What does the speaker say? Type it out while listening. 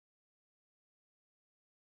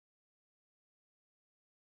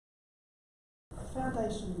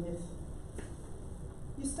Foundation myth.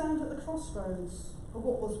 You stand at the crossroads, or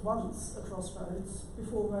what was once a crossroads,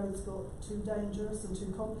 before roads got too dangerous and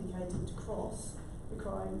too complicated to cross,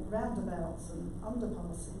 requiring roundabouts and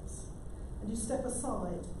underpassings. And you step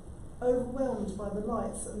aside, overwhelmed by the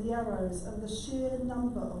lights and the arrows and the sheer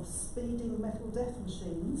number of speeding metal death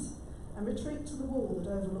machines, and retreat to the wall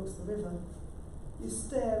that overlooks the river. You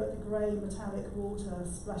stare at the grey metallic water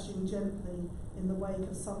splashing gently in the wake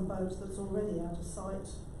of some boat that's already out of sight,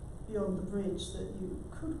 beyond the bridge that you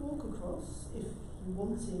could walk across if you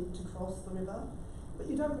wanted to cross the river, but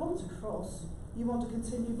you don't want to cross, you want to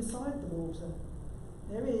continue beside the water.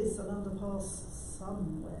 There is an underpass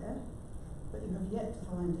somewhere, but you have yet to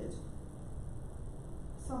find it.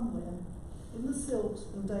 Somewhere, in the silt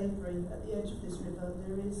and debris at the edge of this river,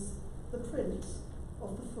 there is the print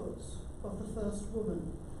of the foot of the first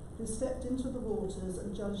woman who stepped into the waters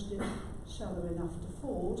and judged it shallow enough to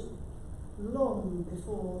ford, long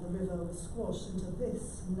before the river was squashed into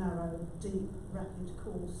this narrow, deep, rapid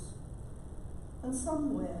course. And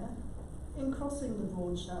somewhere, in crossing the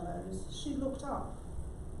broad shallows, she looked up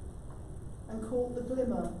and caught the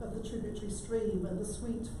glimmer of the tributary stream and the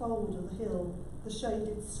sweet fold of the hill, the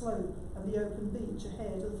shaded slope and the open beach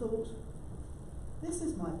ahead, and thought, this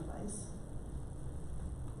is my place.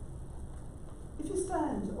 If you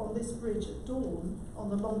stand on this bridge at dawn on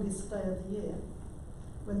the longest day of the year,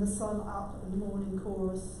 when the sun up and morning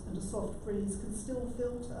chorus and a soft breeze can still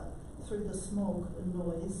filter through the smog and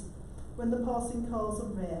noise, when the passing cars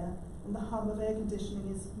are rare and the hum of air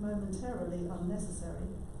conditioning is momentarily unnecessary,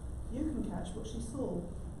 you can catch what she saw.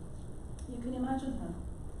 You can imagine her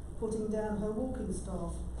putting down her walking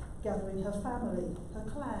staff, gathering her family, her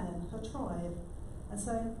clan, her tribe, and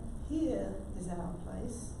saying, here is our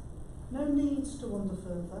place. No need to wander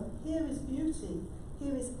further. Here is beauty.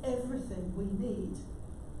 Here is everything we need.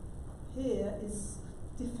 Here is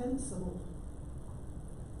defensible.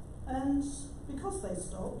 And because they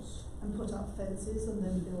stopped and put up fences and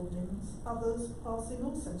then buildings, others passing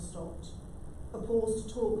also stopped. A pause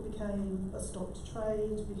to talk became a stop to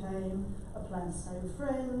trade, became a plan to stay with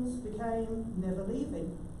friends, became never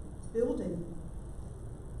leaving, building.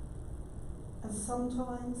 And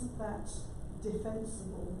sometimes that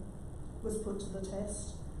defensible was put to the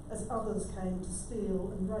test as others came to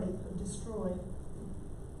steal and rape and destroy.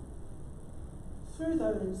 Through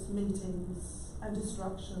those meetings and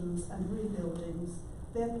destructions and rebuildings,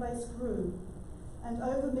 their place grew, and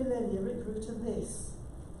over millennia it grew to this,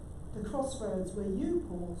 the crossroads where you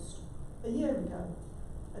paused a year ago,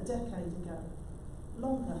 a decade ago,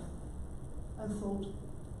 longer, and thought,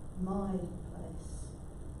 my place,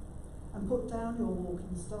 and put down your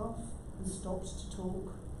walking staff and stopped to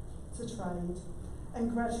talk, to trade,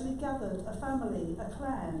 and gradually gathered a family, a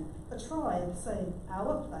clan, a tribe, saying,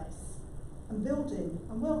 our place, and building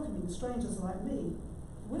and welcoming strangers like me,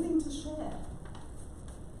 willing to share.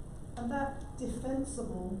 And that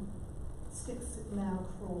defensible sticks it now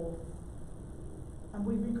crawl. And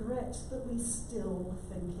we regret that we still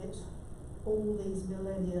think it, all these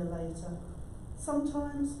millennia later.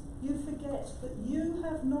 Sometimes you forget that you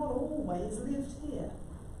have not always lived here.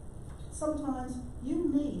 Sometimes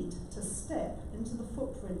you need to step into the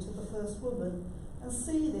footprint of the first woman and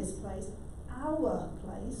see this place, our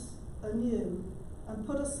place, anew, and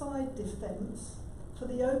put aside defence for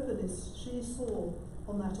the openness she saw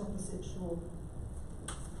on that opposite shore.